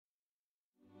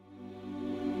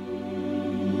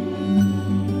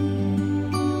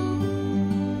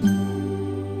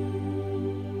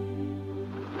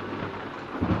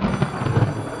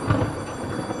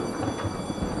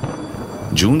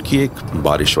जून की एक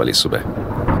बारिश वाली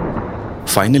सुबह।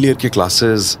 फाइनल ईयर के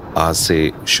क्लासेस आज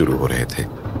से शुरू हो रहे थे।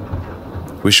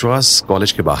 विश्वास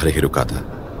कॉलेज के बाहर ही रुका था।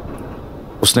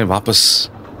 उसने वापस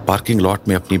पार्किंग लॉट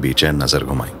में अपनी बेचैन नजर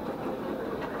घुमाई।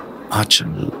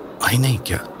 आंचल आई नहीं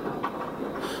क्या?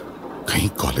 कहीं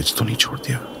कॉलेज तो नहीं छोड़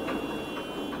दिया?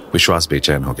 विश्वास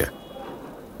बेचैन हो गया।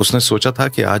 उसने सोचा था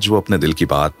कि आज वो अपने दिल की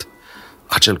बात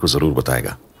आंचल को जरूर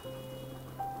बताएगा।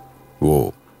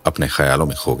 वो अपने ख्यालों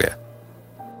में खो गया।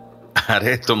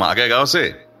 अरे तुम आ गए गांव से?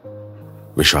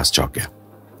 विश्वास चौंक गया।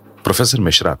 प्रोफेसर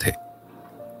मिश्रा थे।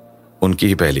 उनकी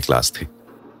ही पहली क्लास थी।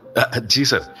 जी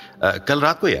सर, कल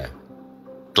रात को ही आया।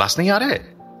 क्लास नहीं आ रहा है?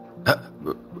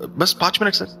 बस 5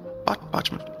 मिनट सर,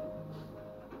 5 मिनट।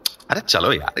 अरे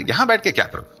चलो यार, यहां बैठ के क्या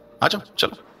करो, आ जाओ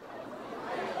चलो।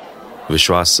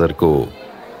 विश्वास सर को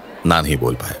ना नहीं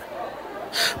बोल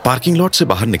पाया। पार्किंग लॉट से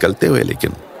बाहर निकलते हुए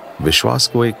लेकिन विश्वास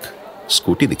को एक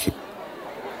स्कूटी दिखी।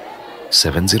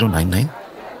 7099?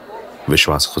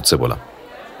 विश्वास खुद से बोला।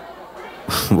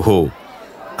 वो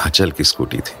आंचल की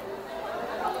स्कूटी थी।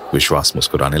 विश्वास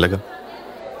मुस्कुराने लगा।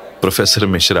 प्रोफेसर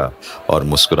मिश्रा और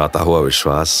मुस्कुराता हुआ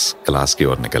विश्वास क्लास की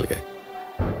ओर निकल गए।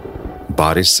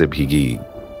 बारिश से भीगी,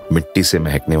 मिट्टी से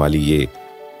महकने वाली ये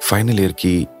फाइनल ईयर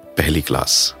की पहली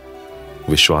क्लास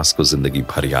विश्वास को जिंदगी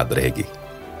भर याद रहेगी।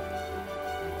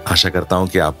 आशा करता हूं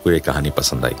कि आपको ये कहानी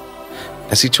पसंद आई।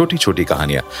 ऐसी छोटी छोटी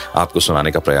कहानियां आपको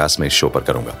सुनाने का प्रयास मैं इस शो पर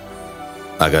करूंगा।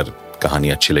 अगर कहानी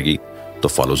अच्छी लगी तो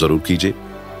फॉलो जरूर कीजिए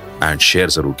एंड शेयर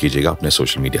जरूर कीजिएगा अपने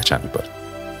सोशल मीडिया चैनल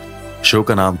पर। शो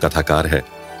का नाम कथाकार है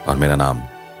और मेरा नाम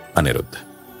अनिरुद्ध।